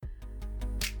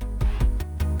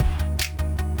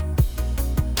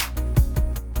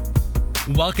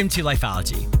Welcome to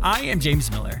Lifeology. I am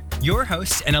James Miller, your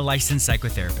host and a licensed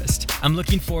psychotherapist. I'm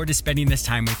looking forward to spending this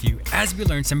time with you as we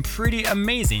learn some pretty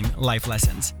amazing life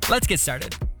lessons. Let's get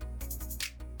started.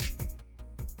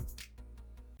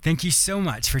 Thank you so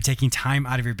much for taking time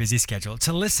out of your busy schedule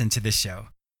to listen to this show.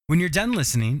 When you're done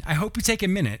listening, I hope you take a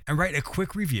minute and write a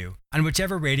quick review on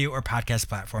whichever radio or podcast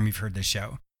platform you've heard this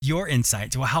show. Your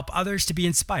insights will help others to be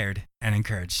inspired and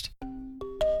encouraged.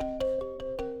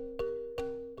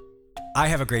 I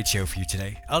have a great show for you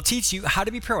today. I'll teach you how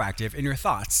to be proactive in your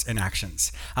thoughts and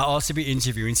actions. I'll also be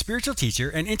interviewing spiritual teacher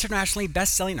and internationally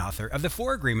best-selling author of The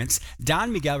Four Agreements,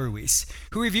 Don Miguel Ruiz,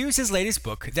 who reviews his latest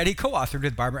book that he co-authored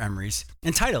with Barbara Emery's,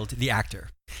 entitled The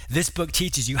Actor. This book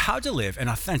teaches you how to live an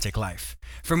authentic life.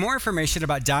 For more information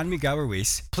about Don Miguel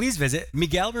Ruiz, please visit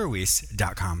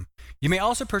miguelruiz.com. You may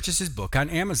also purchase his book on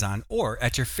Amazon or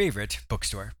at your favorite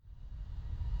bookstore.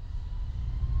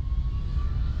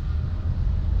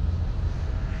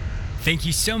 Thank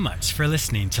you so much for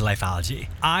listening to Lifeology.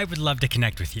 I would love to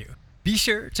connect with you. Be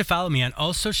sure to follow me on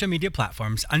all social media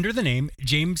platforms under the name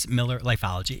James Miller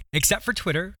Lifeology, except for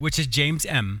Twitter, which is James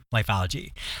M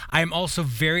Lifeology. I am also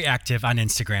very active on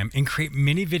Instagram and create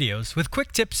mini videos with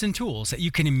quick tips and tools that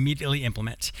you can immediately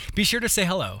implement. Be sure to say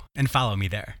hello and follow me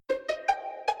there.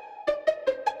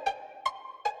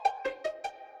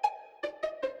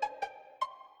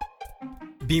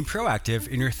 Being proactive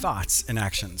in your thoughts and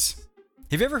actions.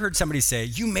 Have you ever heard somebody say,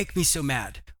 "You make me so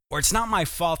mad," or "It's not my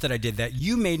fault that I did that,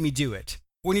 you made me do it"?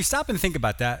 When you stop and think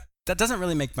about that, that doesn't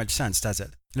really make much sense, does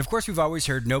it? And of course, we've always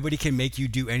heard nobody can make you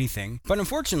do anything, but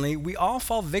unfortunately, we all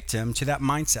fall victim to that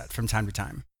mindset from time to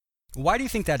time. Why do you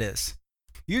think that is?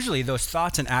 Usually, those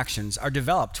thoughts and actions are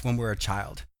developed when we're a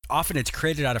child. Often it's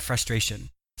created out of frustration.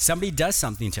 Somebody does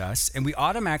something to us, and we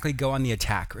automatically go on the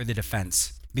attack or the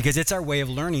defense, because it's our way of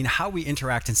learning how we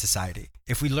interact in society.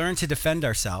 If we learn to defend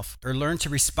ourselves or learn to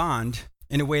respond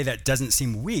in a way that doesn't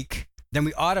seem weak, then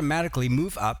we automatically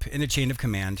move up in the chain of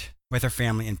command with our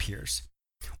family and peers.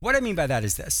 What I mean by that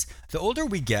is this: the older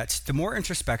we get, the more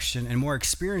introspection and more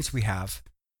experience we have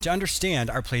to understand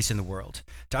our place in the world,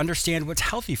 to understand what's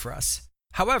healthy for us.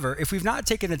 However, if we've not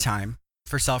taken the time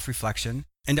for self-reflection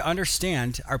and to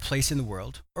understand our place in the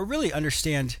world, or really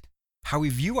understand how we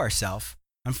view ourselves,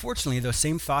 unfortunately, those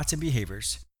same thoughts and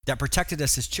behaviors that protected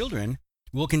us as children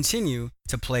will continue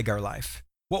to plague our life.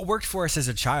 What worked for us as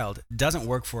a child doesn't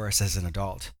work for us as an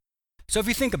adult. So if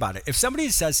you think about it, if somebody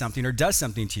says something or does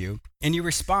something to you and you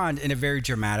respond in a very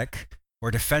dramatic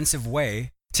or defensive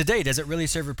way, today, does it really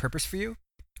serve a purpose for you?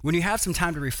 When you have some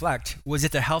time to reflect, was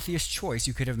it the healthiest choice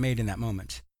you could have made in that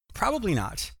moment? Probably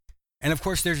not. And of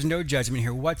course, there's no judgment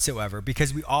here whatsoever,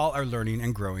 because we all are learning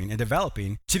and growing and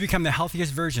developing to become the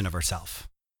healthiest version of ourselves.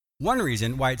 One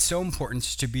reason why it's so important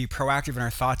to be proactive in our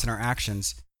thoughts and our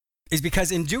actions is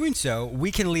because in doing so,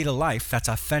 we can lead a life that's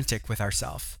authentic with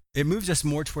ourselves. It moves us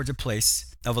more towards a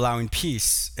place of allowing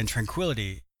peace and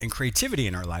tranquility and creativity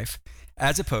in our life,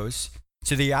 as opposed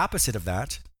to the opposite of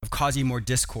that, of causing more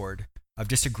discord, of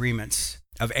disagreements,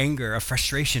 of anger, of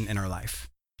frustration in our life.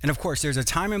 And of course, there's a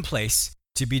time and place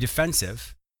to be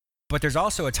defensive, but there's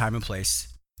also a time and place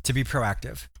to be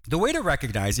proactive. The way to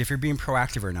recognize if you're being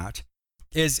proactive or not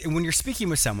is when you're speaking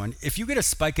with someone, if you get a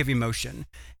spike of emotion,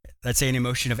 let's say an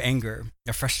emotion of anger,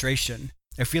 of frustration,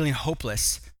 of feeling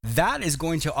hopeless, that is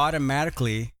going to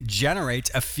automatically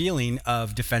generate a feeling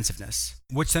of defensiveness,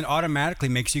 which then automatically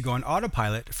makes you go on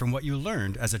autopilot from what you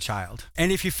learned as a child.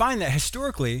 And if you find that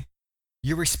historically,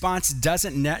 your response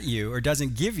doesn't net you or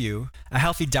doesn't give you a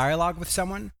healthy dialogue with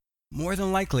someone, more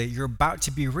than likely you're about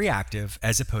to be reactive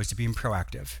as opposed to being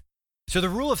proactive. So the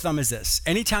rule of thumb is this: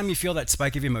 anytime you feel that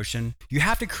spike of emotion, you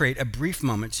have to create a brief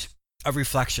moment of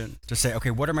reflection to say,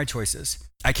 okay, what are my choices?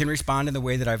 I can respond in the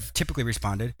way that I've typically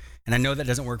responded, and I know that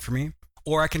doesn't work for me,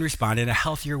 or I can respond in a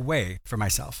healthier way for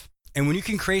myself. And when you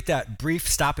can create that brief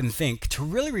stop and think to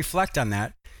really reflect on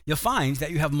that, you'll find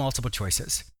that you have multiple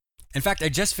choices. In fact, I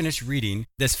just finished reading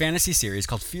this fantasy series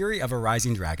called Fury of a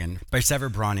Rising Dragon by Sever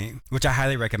Bronte, which I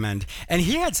highly recommend. And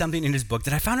he had something in his book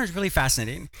that I found was really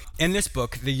fascinating. In this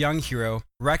book, the young hero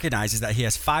recognizes that he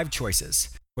has 5 choices,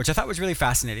 which I thought was really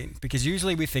fascinating because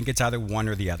usually we think it's either one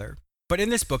or the other. But in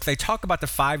this book, they talk about the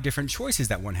 5 different choices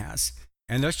that one has.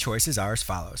 And those choices are as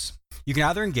follows. You can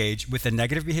either engage with the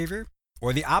negative behavior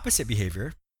or the opposite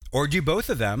behavior, or do both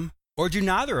of them, or do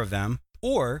neither of them,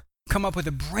 or come up with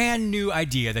a brand new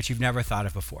idea that you've never thought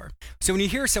of before. So when you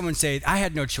hear someone say, "I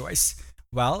had no choice,"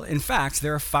 well, in fact,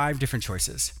 there are 5 different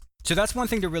choices. So that's one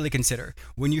thing to really consider.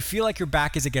 When you feel like your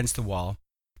back is against the wall,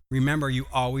 remember you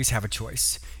always have a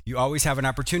choice. You always have an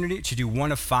opportunity to do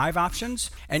one of 5 options,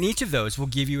 and each of those will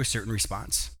give you a certain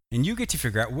response. And you get to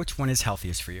figure out which one is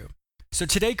healthiest for you. So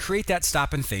today, create that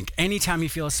stop and think. Anytime you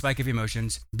feel a spike of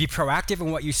emotions, be proactive in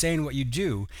what you say and what you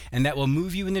do, and that will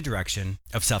move you in the direction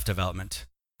of self-development.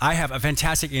 I have a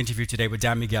fantastic interview today with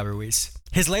Don Miguel Ruiz.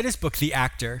 His latest book, The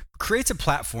Actor, creates a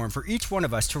platform for each one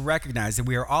of us to recognize that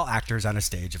we are all actors on a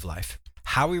stage of life.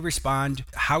 How we respond,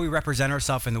 how we represent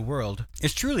ourselves in the world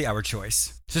is truly our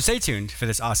choice. So stay tuned for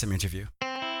this awesome interview.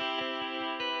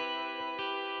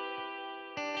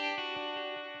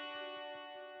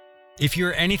 If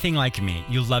you're anything like me,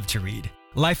 you love to read.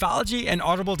 Lifeology and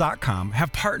Audible.com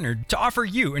have partnered to offer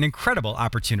you an incredible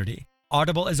opportunity.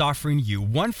 Audible is offering you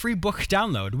one free book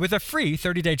download with a free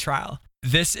 30-day trial.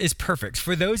 This is perfect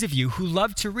for those of you who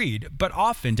love to read but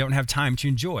often don't have time to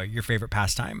enjoy your favorite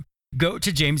pastime. Go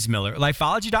to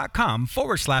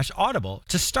jamesmillerlifeology.com/audible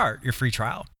to start your free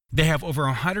trial. They have over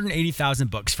 180,000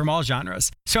 books from all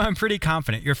genres, so I'm pretty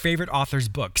confident your favorite author's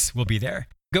books will be there.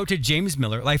 Go to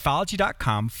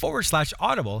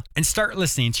jamesmillerlifeology.com/audible and start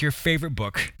listening to your favorite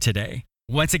book today.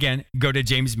 Once again, go to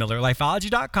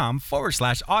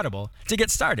jamesmillerlifeology.com/audible to get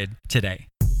started today.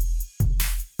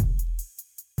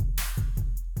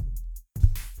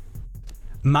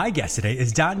 My guest today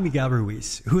is Don Miguel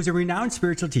Ruiz, who is a renowned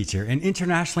spiritual teacher and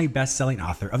internationally best-selling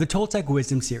author of the Toltec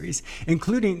Wisdom series,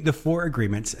 including The Four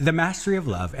Agreements, The Mastery of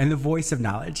Love, and The Voice of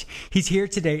Knowledge. He's here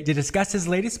today to discuss his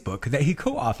latest book that he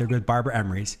co-authored with Barbara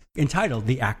Emery's, entitled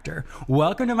The Actor.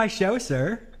 Welcome to my show,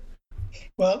 sir.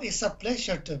 Well, it's a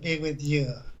pleasure to be with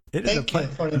you. Thank you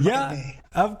for inviting me.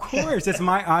 Of course. It's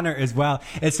my honor as well.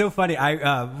 It's so funny.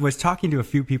 I was talking to a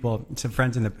few people, some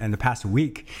friends in the past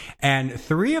week, and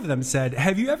three of them said,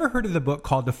 have you ever heard of the book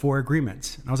called The Four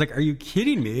Agreements? And I was like, are you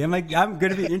kidding me? I'm like, I'm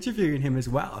going to be interviewing him as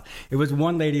well. It was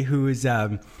one lady who was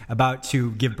about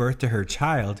to give birth to her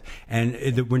child, and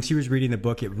when she was reading the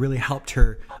book, it really helped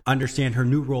her understand her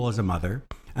new role as a mother.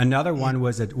 Another one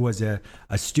was a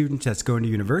student that's going to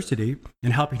university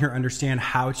and helping her understand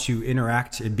how to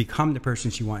interact and become the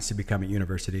person she wants to become at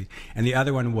university. And the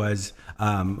other one was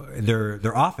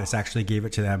their office actually gave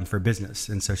it to them for business.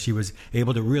 And so she was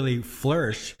able to really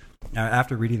flourish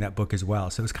after reading that book as well.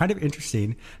 So it's kind of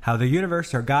interesting how the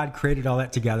universe or God created all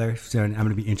that together. So I'm going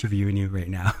to be interviewing you right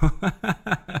now.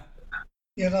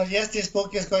 Yes, this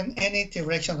book is going any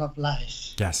direction of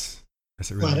life. Yes.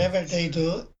 Really Whatever they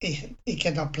do, it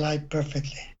can apply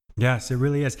perfectly. Yes, it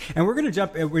really is. And we're going to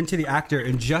jump into The Actor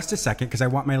in just a second because I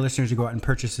want my listeners to go out and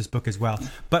purchase this book as well.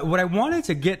 But what I wanted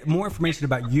to get more information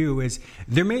about you is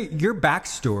your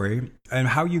backstory and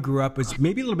how you grew up is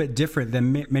maybe a little bit different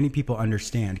than many people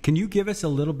understand. Can you give us a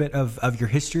little bit of your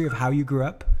history of how you grew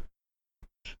up?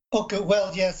 Okay,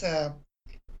 well, yes.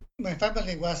 My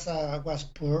family was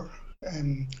poor,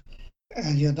 and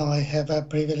I have a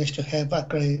privilege to have a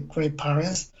great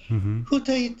parents who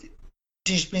they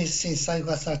teach me since I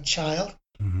was a child.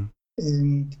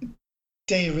 And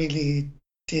they really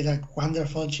did a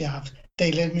wonderful job.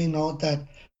 They let me know that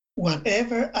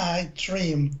whatever I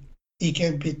dream, it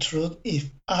can be true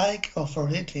if I go for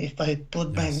it, if I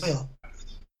put my will.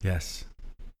 Yes.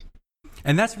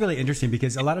 And that's really interesting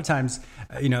because a lot of times,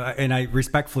 and I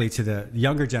respectfully to the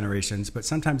younger generations, but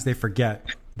sometimes they forget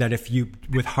that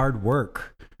with hard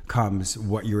work comes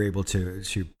what you're able to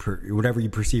whatever you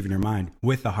perceive in your mind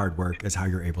with the hard work is how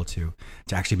you're able to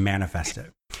actually manifest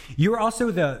it. You were also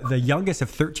the youngest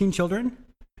of 13 children,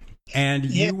 and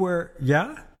you were,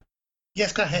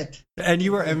 Yes, go ahead. And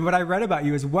what I read about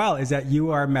you as well is that you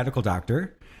are a medical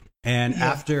doctor, and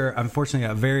after unfortunately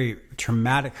a very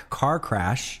traumatic car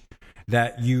crash,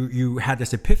 that you had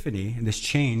this epiphany and this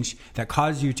change that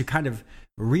caused you to kind of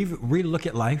re-look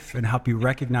at life and help you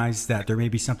recognize that there may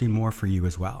be something more for you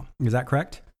as well. Is that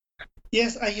correct?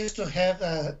 Yes, I used to have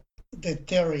the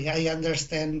theory. I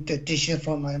understand the teaching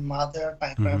from my mother,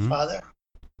 my grandfather.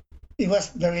 It was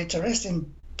very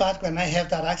interesting. But when I had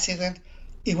that accident,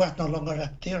 it was no longer a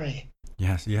theory.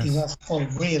 Yes. It was for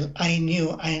real. I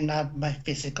knew I am not my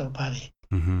physical body,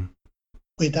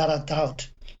 without a doubt.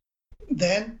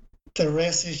 Then the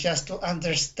rest is just to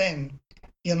understand,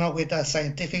 with a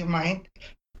scientific mind,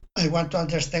 I want to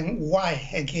understand why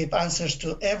and give answers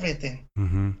to everything.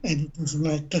 And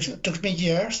it took me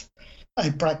years.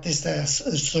 I practiced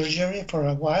surgery for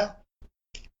a while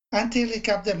until it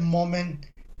came the moment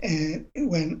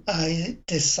when I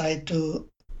decided to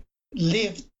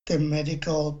leave the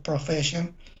medical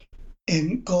profession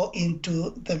and go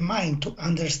into the mind to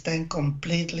understand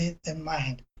completely the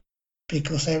mind.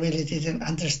 Because I really didn't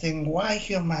understand why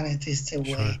humanity is the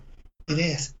way it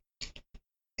is.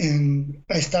 And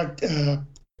I started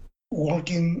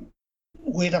working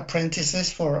with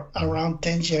apprentices for around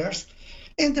 10 years,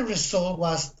 and the result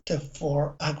was the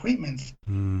Four Agreements.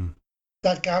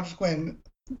 That comes when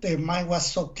the mind was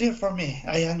so clear for me.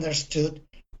 I understood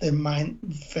the mind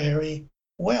very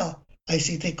well. I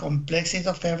see the complexity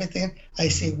of everything. I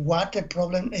see what the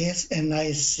problem is, and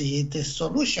I see the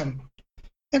solution.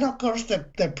 And of course,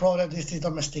 the problem is the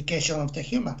domestication of the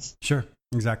humans. Sure,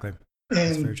 exactly.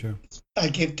 That's very true. I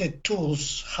give the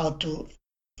tools how to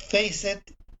face it,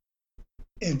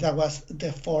 and that was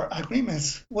the 4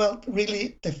 agreements. Well,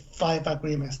 really, the 5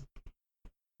 agreements.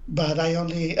 But I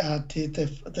only did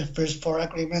the first 4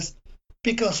 agreements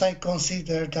because I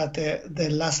consider that the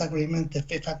last agreement, the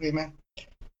 5th agreement,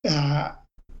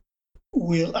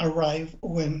 will arrive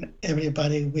when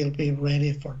everybody will be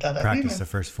ready for that agreement. Practice the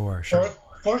first 4, sure.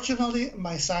 Fortunately,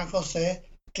 my son Jose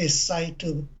decided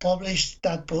to publish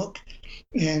that book,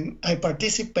 and I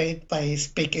participate by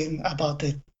speaking about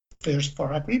the first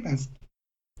 4 agreements.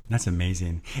 That's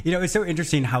amazing. You know, it's so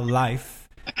interesting how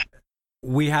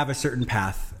we have a certain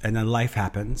path, and then life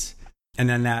happens. And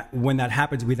then when that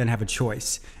happens, we then have a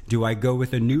choice. Do I go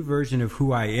with a new version of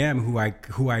who I am,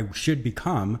 who I should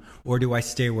become, or do I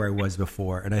stay where I was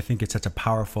before? And I think it's such a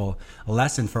powerful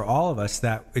lesson for all of us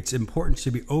that it's important to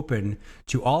be open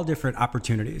to all different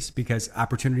opportunities, because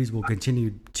opportunities will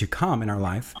continue to come in our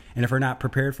life. And if we're not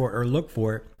prepared for it or look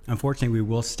for it, unfortunately, we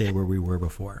will stay where we were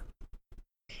before.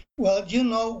 Well,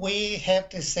 we have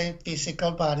the same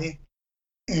physical body.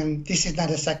 And this is not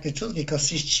exactly true because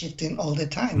it's shifting all the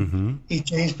time. Mm-hmm. It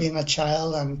changed being a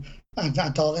child and an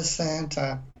adolescent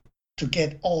to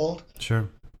get old. Sure.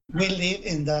 We live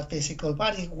in that physical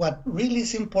body. What really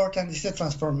is important is the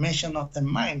transformation of the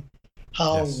mind,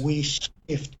 how we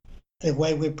shift the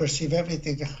way we perceive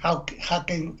everything, how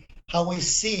we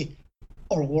see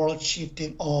our world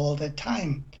shifting all the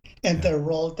time, and the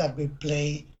role that we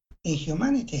play in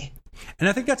humanity. And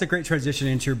I think that's a great transition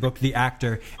into your book, The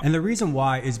Actor. And the reason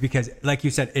why is because, like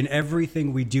you said, in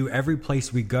everything we do, every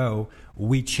place we go,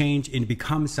 we change and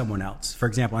become someone else. For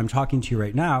example, I'm talking to you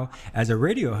right now as a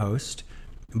radio host,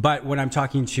 but when I'm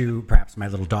talking to perhaps my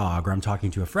little dog or I'm talking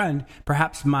to a friend,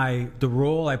 perhaps the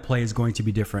role I play is going to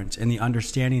be different. And the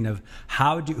understanding of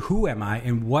who am I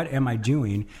and what am I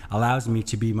doing allows me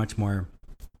to be much more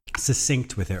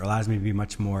succinct with it, allows me to be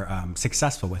much more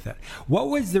successful with it. What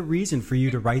was the reason for you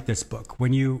to write this book?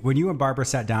 When you and Barbara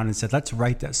sat down and said, let's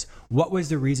write this, what was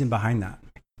the reason behind that?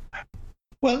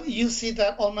 Well, you see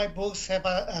that all my books have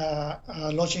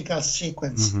a logical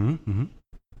sequence. Mm-hmm, mm-hmm.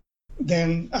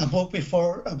 Then a book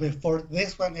before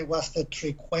this one, it was the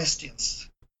 3 questions.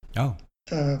 Oh.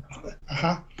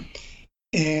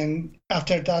 And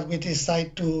after that, we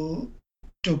decided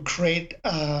to create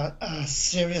a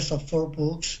series of 4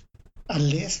 books, at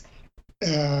least,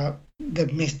 the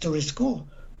Mystery School,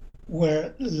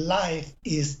 where life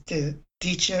is the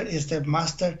teacher, is the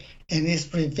master, and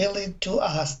is revealing to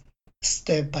us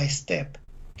step by step.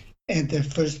 And the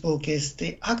first book is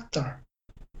The Actor.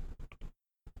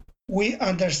 We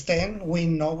understand, we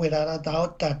know without a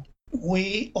doubt that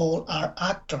we all are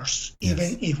actors,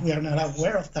 even if we are not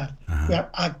aware of that. Uh-huh. We are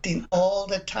acting all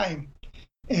the time.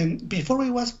 And before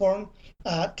we was born,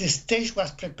 the stage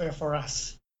was prepared for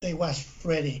us. They was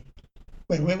ready.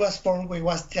 When we was born, we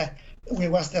was the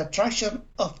attraction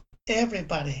of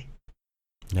everybody.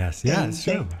 Yes, yeah, it's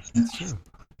true. It's true.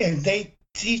 And they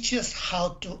teach us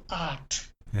how to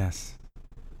act. Yes.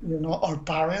 You know, our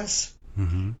parents,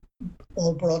 mm-hmm.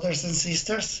 all brothers and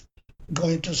sisters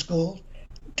going to school,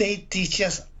 they teach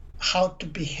us how to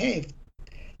behave.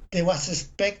 They was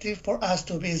expected for us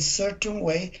to be a certain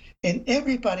way, and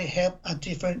everybody have a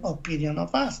different opinion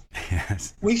of us.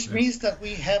 Yes. Which means that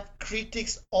we have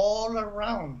critics all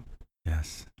around.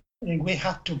 Yes. And we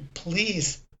have to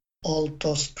please all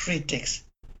those critics.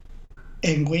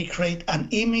 And we create an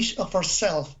image of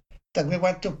ourselves that we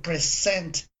want to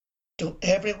present to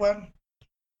everyone.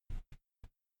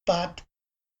 But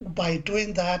by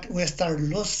doing that, we start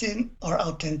losing our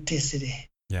authenticity.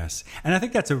 Yes. And I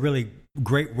think that's a really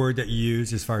great word that you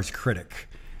use as far as critic.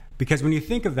 Because when you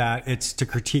think of that, it's to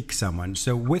critique someone.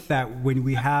 So with that, when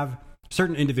we have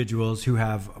certain individuals who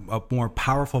have a more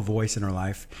powerful voice in our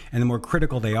life, and the more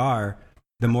critical they are,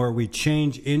 the more we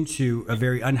change into a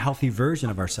very unhealthy version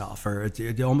of ourselves, or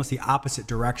it's almost the opposite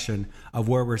direction of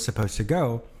where we're supposed to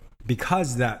go,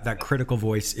 because that critical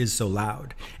voice is so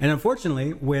loud. And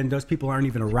unfortunately, when those people aren't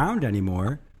even around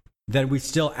anymore, then we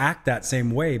still act that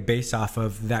same way based off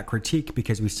of that critique,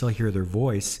 because we still hear their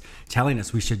voice telling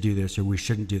us we should do this or we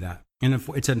shouldn't do that. And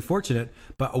it's unfortunate,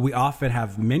 but we often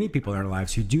have many people in our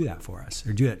lives who do that for us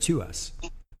or do that to us.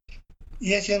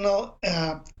 Yes, even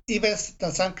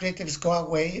the some critics go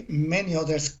away, many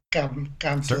others come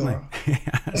Certainly.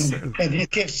 to and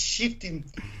it keeps shifting.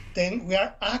 Then we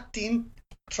are acting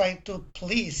try to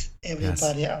please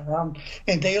everybody around.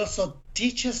 And they also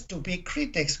teach us to be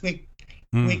critics. We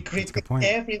critique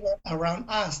everyone around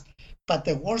us, but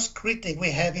the worst critic we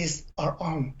have is our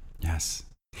own. Yes.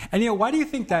 And why do you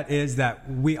think that is, that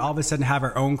we all of a sudden have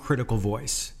our own critical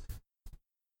voice?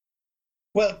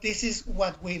 Well, this is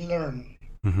what we learn,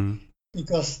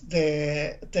 because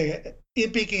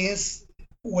it begins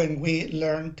when we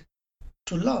learned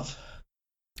to love.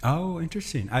 Oh,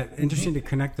 interesting. Interesting to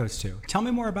connect those two. Tell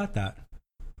me more about that.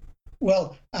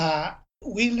 Well,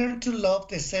 we learn to love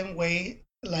the same way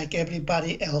like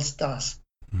everybody else does.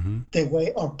 The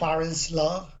way our parents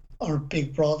love, our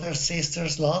big brothers,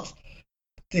 sisters love,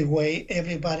 the way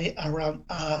everybody around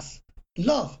us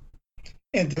love.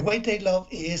 And the way they love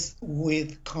is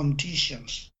with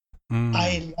conditions.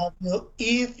 I love you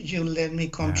if you let me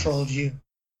control you.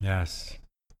 Yes.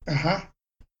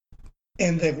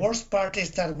 And the worst part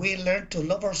is that we learn to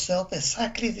love ourselves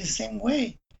exactly the same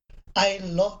way. I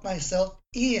love myself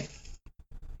if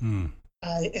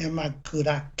I am a good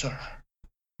actor.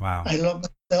 Wow. I love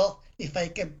myself if I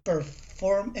can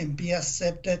perform and be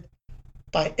accepted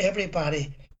by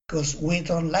everybody, because we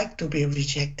don't like to be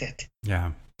rejected.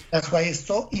 Yeah. That's why it's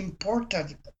so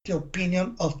important, the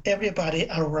opinion of everybody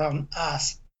around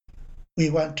us. We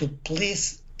want to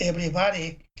please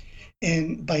everybody,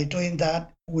 and by doing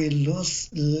that, we lose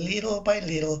little by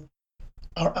little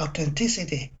our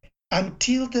authenticity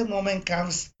until the moment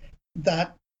comes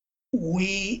that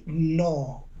we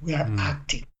know we are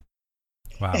acting.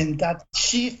 Wow. And that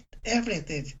shifts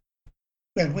everything.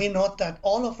 When we know that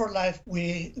all of our life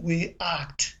we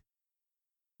act.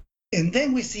 And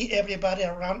then we see everybody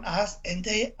around us, and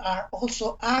they are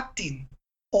also acting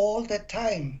all the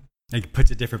time. It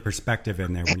puts a different perspective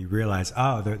in there when you realize,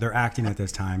 oh, they're acting at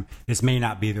this time. This may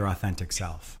not be their authentic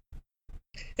self.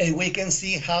 And we can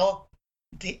see how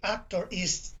the actor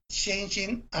is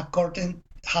changing according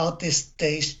how the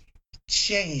stage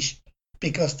changed,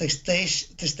 because the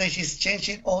stage is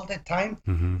changing all the time,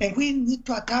 and we need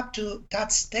to adapt to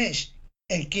that stage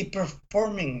and keep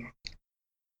performing.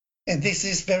 And this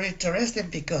is very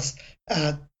interesting because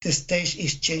the stage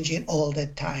is changing all the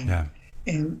time. Yeah.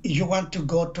 And you want to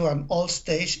go to an old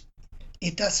stage,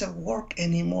 it doesn't work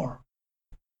anymore.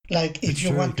 Like if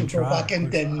you want to go back in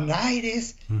the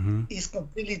 90s, it's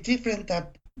completely different than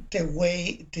the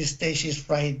way the stage is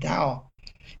right now.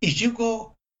 If you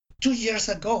go 2 years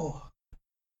ago,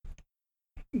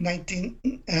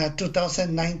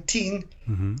 2019,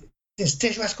 the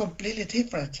stage was completely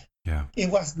different. Yeah. It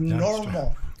was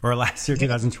normal. Or last year,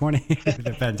 2020,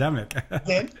 the pandemic.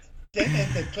 then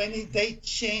in the 20, they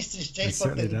changed the stage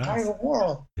for the entire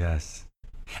world. Yes.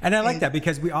 And I like that,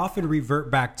 because we often revert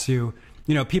back to,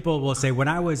 people will say, when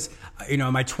I was, in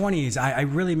my 20s, I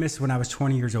really miss when I was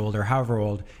 20 years old or however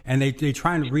old. And they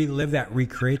try and relive that,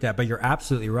 recreate that. But you're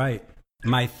absolutely right.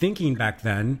 My thinking back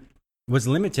then was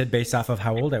limited based off of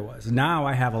how old I was. Now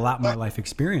I have a lot more life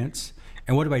experience.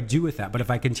 And what do I do with that? But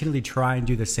if I continually try and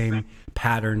do the same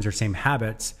patterns or same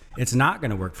habits, it's not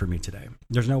going to work for me today.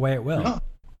 There's no way it will. No.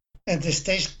 And the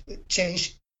stage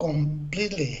changed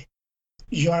completely.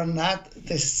 You are not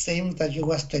the same that you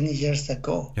was 20 years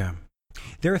ago. Yeah.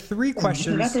 There are 3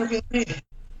 questions.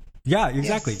 Yeah,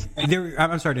 exactly. Yes.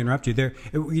 I'm sorry to interrupt you. There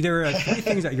are 3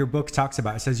 things that your book talks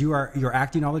about. It says you're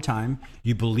acting all the time.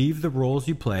 You believe the roles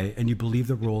you play, and you believe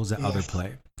the roles that others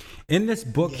play. In this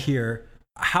book here,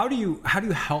 how do you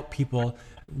help people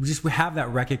just have that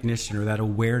recognition or that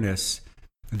awareness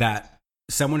that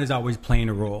someone is always playing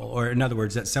a role, or in other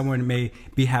words, that someone may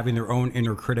be having their own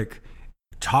inner critic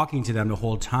talking to them the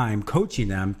whole time, coaching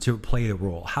them to play the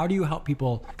role? How do you help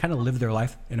people kind of live their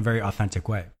life in a very authentic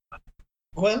way?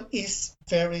 Well, it's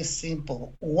very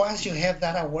simple. Once you have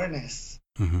that awareness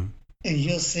and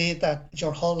you see that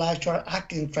your whole life you're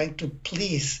acting, trying to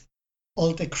please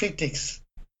all the critics,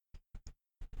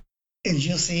 and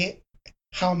you see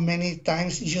how many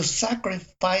times you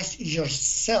sacrifice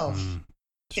yourself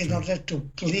in order to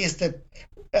please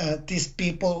these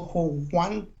people who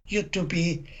want you to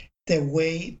be the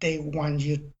way they want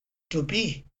you to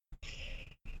be.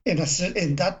 In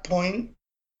that point,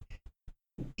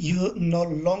 you no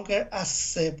longer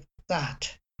accept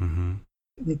that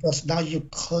because now you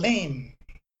claim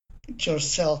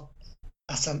yourself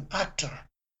as an actor.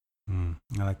 I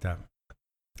like that.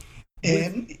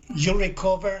 And you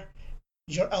recover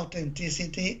your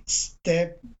authenticity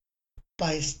step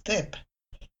by step.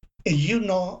 And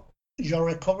you're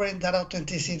recovering that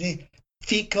authenticity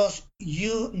because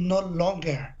you no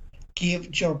longer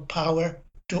give your power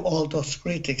to all those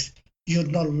critics. You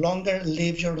no longer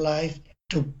live your life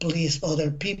to please other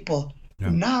people.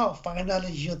 Now,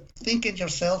 finally, you think in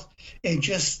yourself and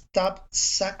you stop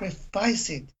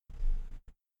sacrificing.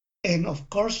 And of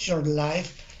course, your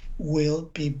life will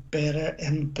be better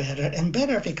and better and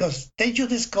better, because then you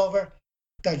discover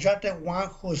that you're the one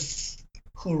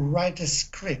who write the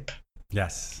script.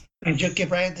 Yes. And you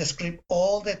keep writing the script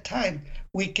all the time.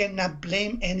 We cannot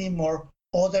blame anymore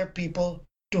other people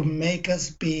to make us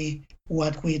be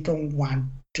what we don't want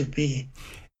to be.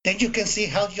 Then you can see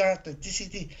how your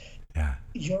authenticity,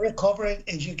 you recover it,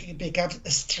 and you can become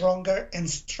stronger and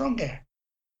stronger.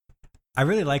 I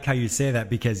really like how you say that,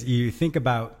 because you think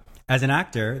about, as an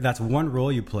actor, that's one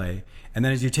role you play. And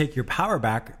then as you take your power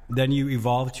back, then you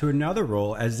evolve to another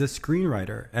role as a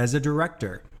screenwriter, as a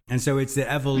director. And so it's the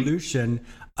evolution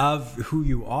of who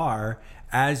you are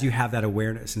as you have that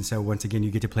awareness. And so once again,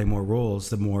 you get to play more roles,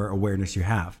 the more awareness you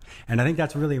have. And I think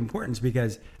that's really important,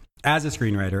 because as a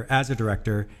screenwriter, as a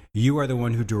director, you are the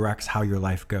one who directs how your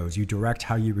life goes. You direct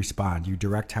how you respond. You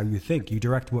direct how you think. You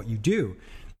direct what you do.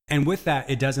 And with that,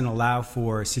 it doesn't allow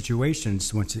for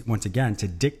situations, once again, to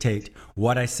dictate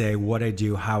what I say, what I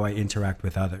do, how I interact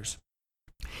with others.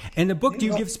 In the book, do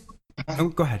you give... Oh,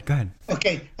 go ahead.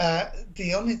 Okay.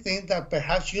 The only thing that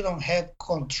perhaps you don't have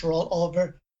control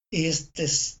over is the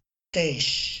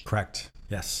stage. Correct.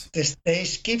 Yes. The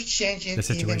stage keeps changing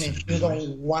even if you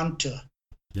don't want to.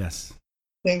 Yes.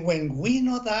 Then when we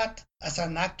know that, as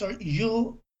an actor,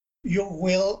 you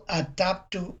will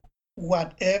adapt to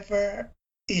whatever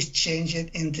is changing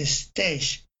in the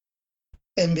stage.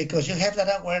 And because you have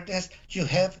that awareness, you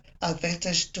have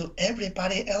advantage to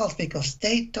everybody else, because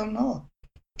they don't know.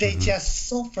 They just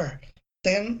suffer.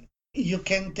 Then you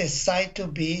can decide to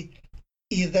be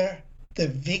either the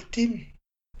victim,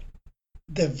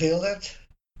 the villain,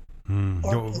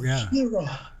 or the hero.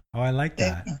 Oh, I like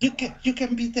that. You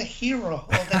can be the hero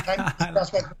all the time.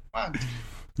 That's what you want.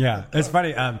 Yeah, it's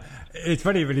funny. It's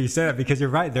funny when you say that, because you're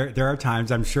right. There are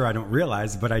times, I'm sure I don't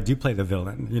realize, but I do play the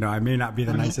villain. You know, I may not be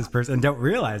the nicest person and don't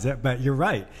realize it, but you're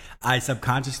right. I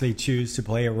subconsciously choose to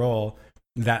play a role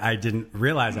that I didn't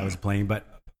realize I was playing, but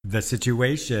the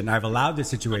situation, I've allowed the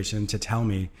situation to tell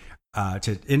me,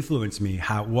 to influence me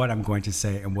what I'm going to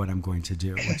say and what I'm going to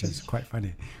do, which is quite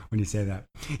funny when you say that.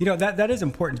 You know, that is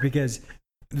important, because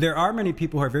there are many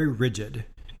people who are very rigid.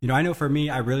 You know, I know for me,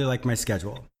 I really like my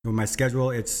schedule. When my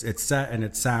schedule, it's set and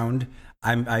it's sound,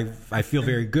 I feel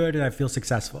very good and I feel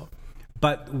successful.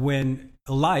 But when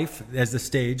life, as the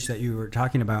stage that you were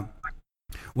talking about,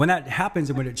 when that happens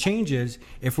and when it changes,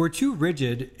 if we're too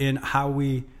rigid in how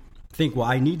we think, well,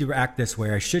 I need to act this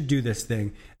way, I should do this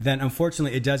thing, then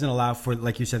unfortunately it doesn't allow for,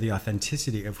 like you said, the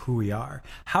authenticity of who we are.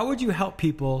 How would you help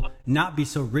people not be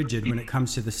so rigid when it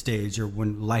comes to the stage or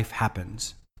when life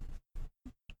happens?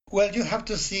 Well, you have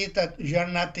to see that you're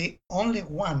not the only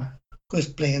one who's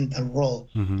playing the role.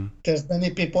 There's many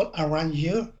people around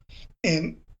you,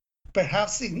 and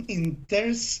perhaps in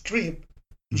their script,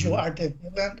 you are the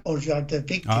villain or you are the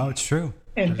victim. Oh, it's true.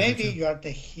 And maybe you are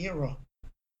the hero.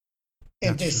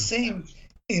 And the same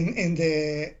in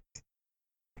the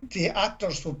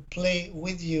actors who play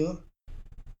with you,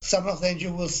 some of them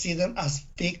you will see them as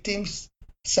victims,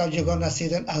 some you're going to see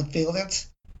them as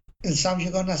villains, and some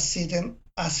you're going to see them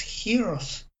as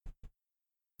heroes.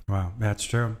 Wow, that's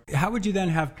true. How would you then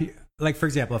have, like, for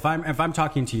example, if I'm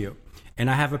talking to you and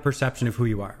I have a perception of who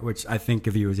you are, which I think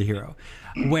of you as a hero,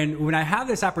 when I have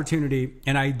this opportunity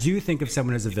and I do think of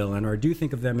someone as a villain, or I do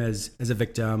think of them as a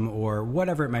victim, or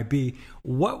whatever it might be,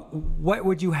 what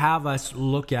would you have us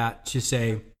look at to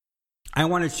say, I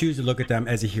want to choose to look at them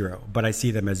as a hero, but I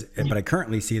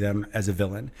currently see them as a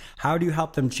villain? How do you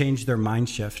help them change their mind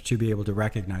shift to be able to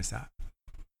recognize that?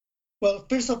 Well,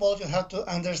 first of all, you have to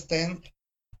understand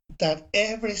that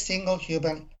every single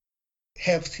human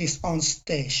has his own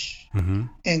stage, and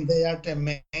they are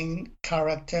the main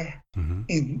character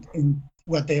in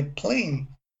what they're playing.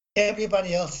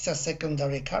 Everybody else is a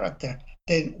secondary character.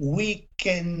 Then we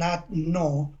cannot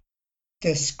know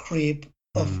the script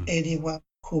of anyone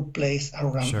who plays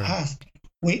around us.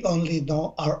 We only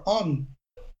know our own.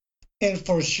 And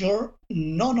for sure,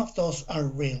 none of those are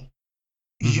real.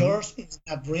 Yours is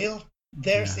not real.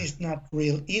 Theirs is not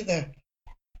real either.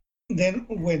 Then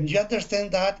when you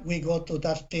understand that, we go to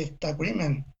that fifth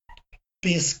agreement.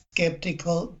 Be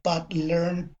skeptical, but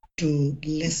learn to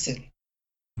listen.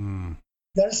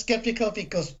 They're skeptical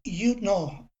because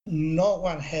no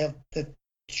one has the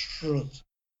truth.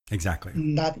 Exactly.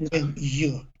 Not even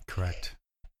you. Correct.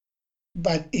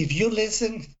 But if you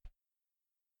listen,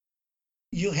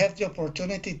 you have the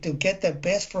opportunity to get the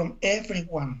best from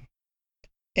everyone.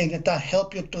 And that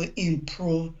help you to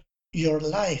improve your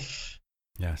life.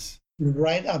 Yes.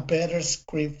 write a better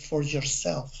script for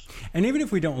yourself. And even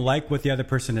if we don't like what the other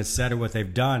person has said or what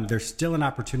they've done, there's still an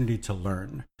opportunity to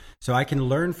learn. So I can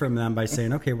learn from them by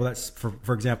saying, okay, well, that's,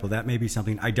 for example, that may be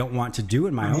something I don't want to do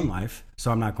in my own life,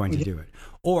 so I'm not going to do it.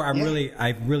 Or I'm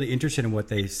really interested in what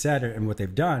they said and what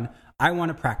they've done. I want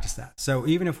to practice that. So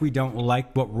even if we don't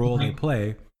like what role they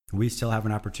play, we still have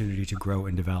an opportunity to grow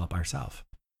and develop ourselves.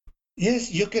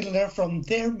 Yes, you can learn from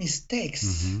their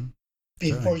mistakes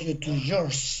before you do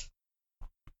yours.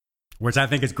 Which I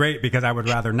think is great, because I would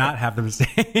rather not have the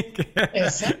mistake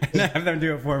and have them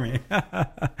do it for me.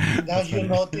 Now you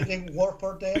know it didn't work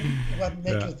for them. What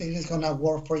makes you think it's going to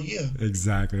work for you?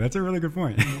 Exactly. That's a really good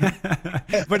point.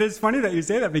 But it's funny that you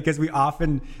say that, because we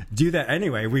often do that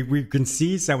anyway. We can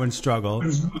see someone struggle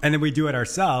and then we do it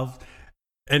ourselves.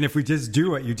 And if we just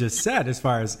do what you just said, as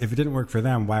far as if it didn't work for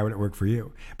them, why would it work for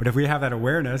you? But if we have that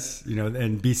awareness,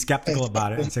 and be skeptical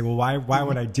about it and say, well, why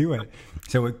would I do it?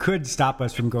 So it could stop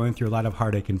us from going through a lot of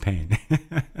heartache and pain.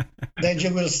 Then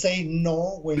you will say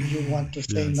no when you want to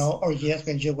say no, or yes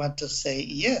when you want to say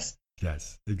yes.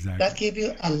 Yes, exactly. That gives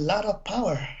you a lot of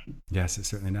power. Yes, it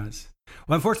certainly does.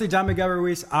 Well, unfortunately, Don Miguel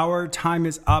Ruiz, our time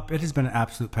is up. It has been an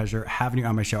absolute pleasure having you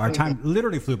on my show. Our time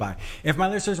literally flew by. If my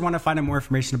listeners want to find out more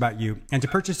information about you and to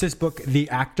purchase this book, The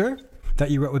Actor, that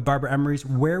you wrote with Barbara Emeries,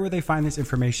 where would they find this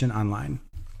information online?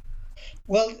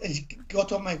 Well, go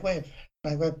to my web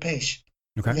page.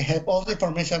 Okay. They have all the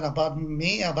information about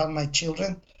me, about my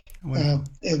children,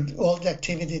 and all the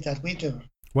activities that we do.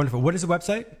 Wonderful. What is the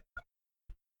website?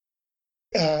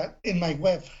 In my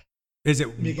web. Is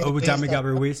it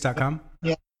DonMiguelRuiz.com?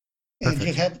 Yeah. Perfect. And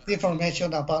you have the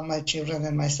information about my children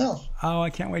and myself. Oh,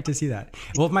 I can't wait to see that.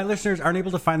 Well, if my listeners aren't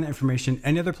able to find that information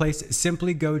any other place,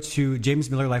 simply go to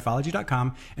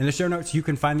JamesMillerLifeology.com. In the show notes, you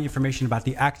can find the information about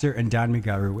The Actor and Don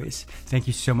Miguel Ruiz. Thank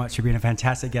you so much for being a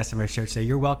fantastic guest on my show today.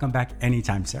 You're welcome back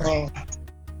anytime, sir. Oh,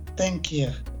 thank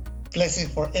you. Blessing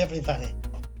for everybody.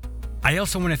 I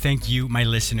also want to thank you, my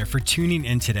listener, for tuning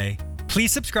in today.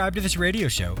 Please subscribe to this radio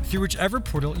show through whichever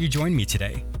portal you join me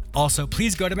today. Also,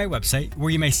 please go to my website where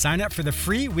you may sign up for the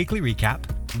free weekly recap,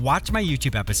 watch my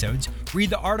YouTube episodes, read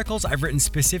the articles I've written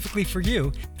specifically for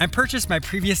you, and purchase my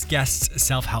previous guests'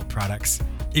 self-help products.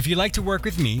 If you'd like to work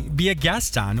with me, be a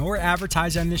guest on, or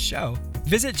advertise on this show,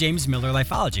 visit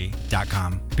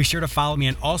JamesMillerLifeology.com. Be sure to follow me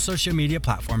on all social media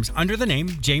platforms under the name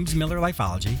James Miller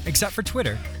Lifeology, except for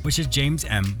Twitter, which is James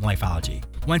M. Lifeology.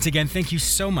 Once again, thank you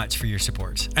so much for your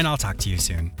support, and I'll talk to you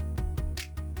soon.